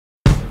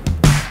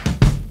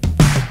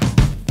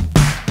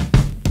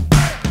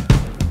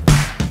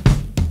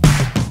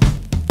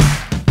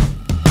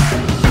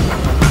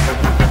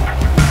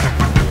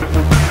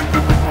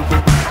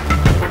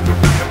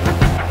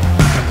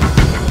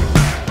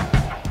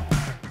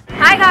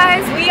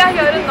are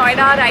here in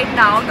Noida right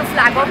now to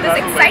flag off this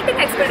exciting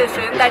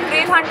expedition that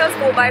Trail Hunters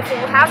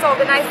 4x4 has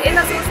organized in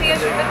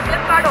association with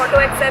Flipkart Auto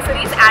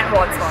Accessories and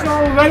Wanderlust. So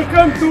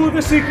welcome to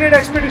the secret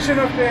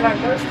expedition of Trail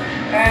Hunters,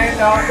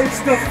 and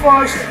it's the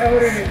first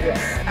ever in India.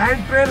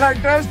 And Trail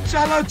Hunters,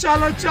 chalo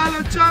chalo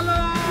chalo chalo!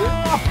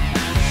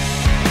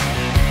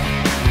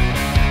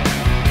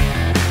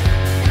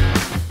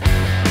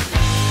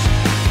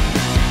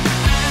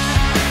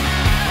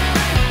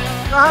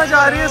 कहाँ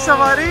जा रही है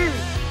सवारी?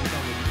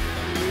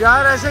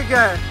 यार ऐसे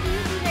क्या है?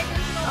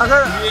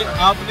 अगर ये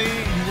आपने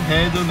है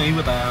जो नहीं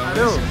बताया,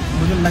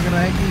 मुझे लग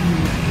रहा है कि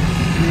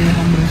ये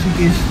हम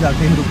ऋषिकेश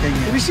जाके ही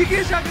रुकेंगे।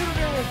 ऋषिकेश जाके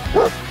रुकेंगे?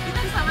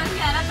 इधर समझ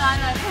नहीं आ रहा कहाँ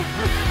जा रहे हैं।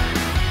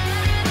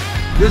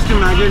 Just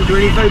imagine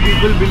 25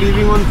 people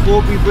believing on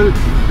 4 people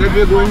that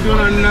we are going to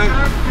an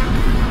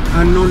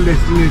unknown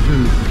destination.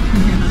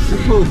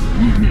 So,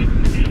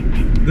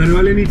 घर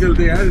वाले नहीं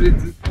चलते यार.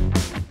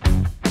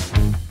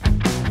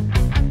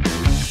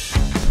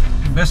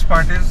 Best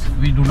part is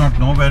we do not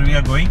know where we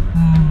are going.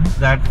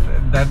 That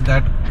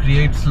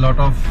creates a lot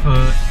of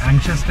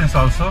anxiousness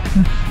also.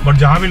 But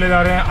जहाँ भी ले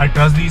जा रहे हैं, I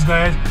trust these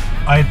guys.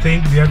 I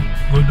think they are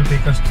going to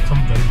take us to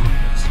some very good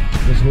place.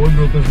 This whole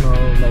group is now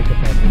like a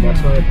family.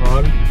 That's why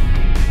Thar,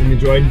 when we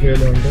joined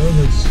Trail Hunters,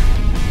 it's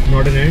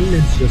not an end,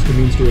 it's just a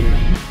means to an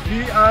end.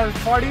 We are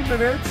 40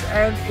 minutes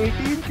and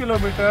 18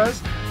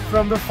 kilometers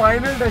from the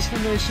final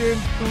destination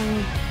to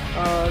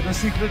the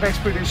secret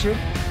expedition,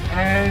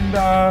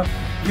 and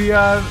we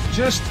are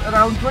just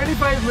around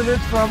 25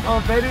 minutes from a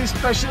very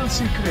special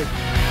secret.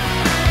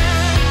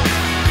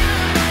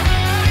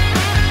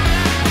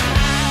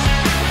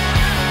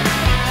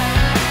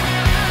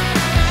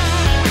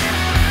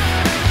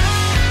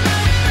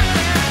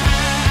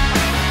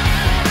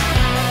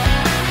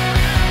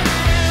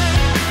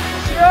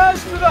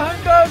 Cheers to the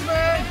hunters,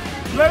 man!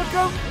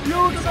 Welcome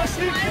you to the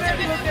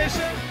secret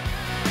location.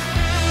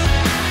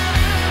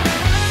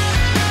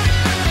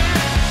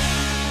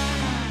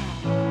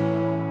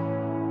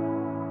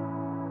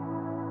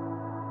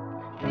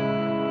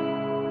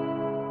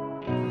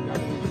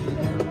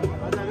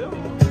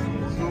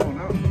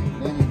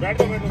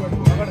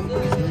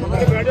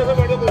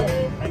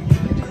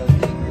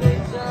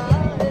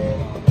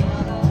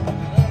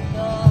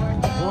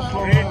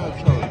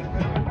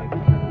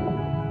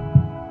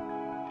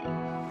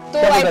 तो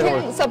I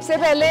think सबसे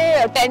पहले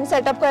tent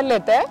setup कर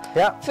लेते हैं,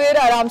 फिर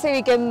आराम से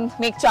we can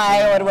make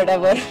चाय और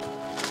whatever.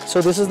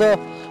 So this is the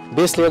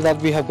base layer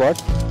that we have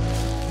got.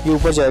 ये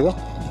ऊपर जाएगा.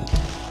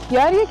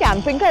 यार ये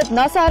कैंपिंग का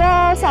इतना सारा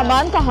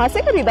सामान कहाँ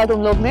से खरीदा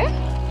तुम लोग ने?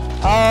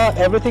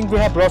 Everything we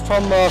have brought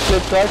from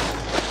Flipkart,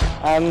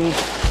 and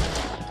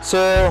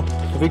so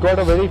we got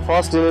a very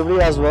fast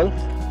delivery as well.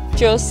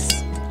 Cheers.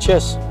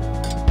 Cheers.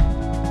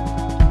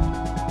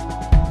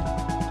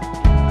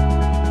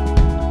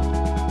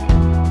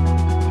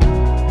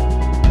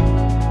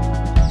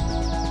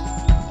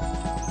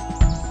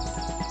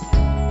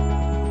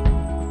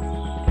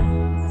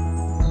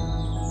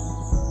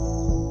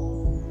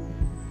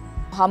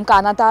 हम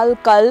कानाताल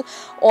कल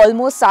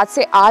ऑलमोस्ट 7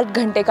 से 8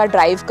 घंटे का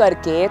ड्राइव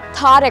करके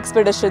थार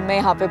एक्सपीडिशन में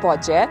यहाँ पे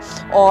पहुँचे हैं,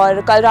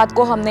 और कल रात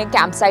को हमने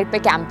कैंप साइट पे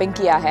कैंपिंग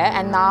किया है,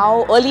 and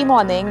now early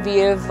morning we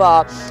have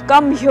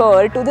come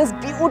here to this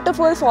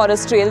beautiful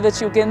forest trail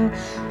which you can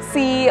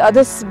see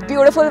this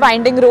beautiful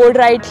winding road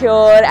right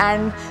here,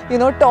 and you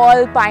know,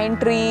 tall pine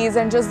trees,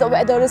 and just the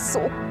weather is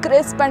so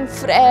crisp and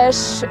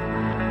fresh.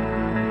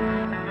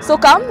 So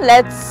come,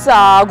 let's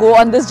go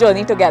on this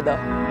journey together.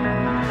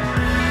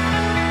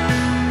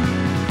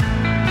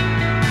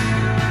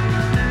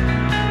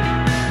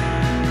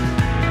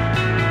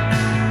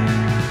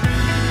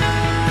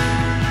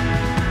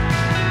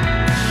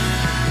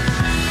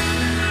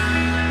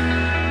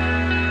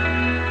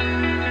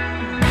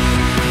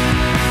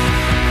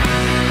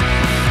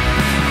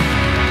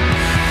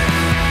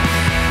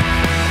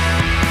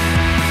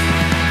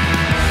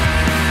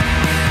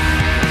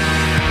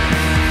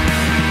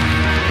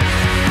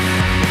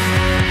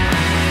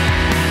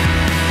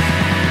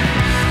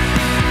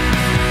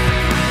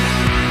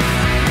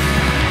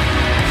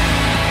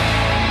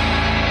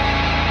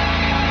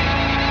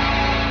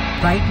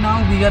 Right now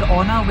we are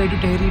on our way to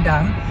Tehri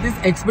Dam. This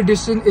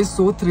expedition is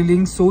so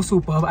thrilling, so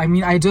superb. I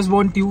mean, I just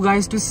want you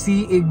guys to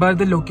see एक बार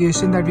the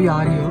location that we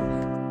are here.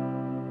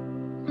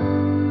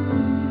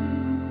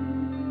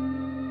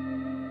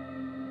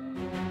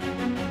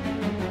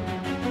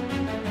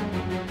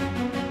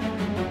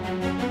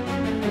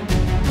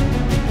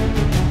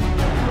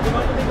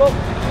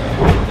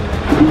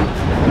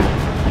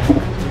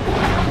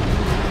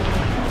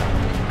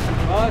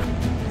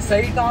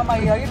 सही काम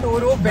आई यार ये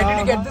door. Where did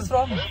you get this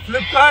from?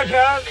 Flipkart,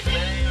 यार.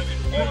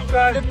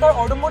 Flipkart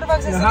Automotive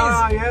Accessories.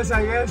 हाँ, yes,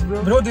 I guess,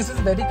 bro. Bro, this is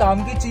very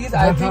काम की चीज.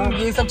 I think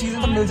ये सब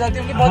चीजें तो मिल जाती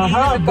होंगी बहुत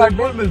easily Flipkart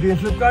पे. मिलती है.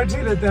 Flipkart से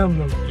ही लेते हैं हम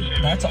लोग.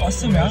 That's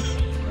awesome, यार.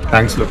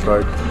 Thanks,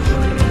 Flipkart.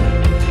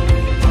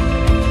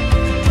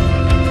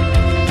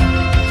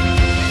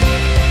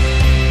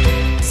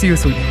 See you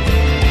soon.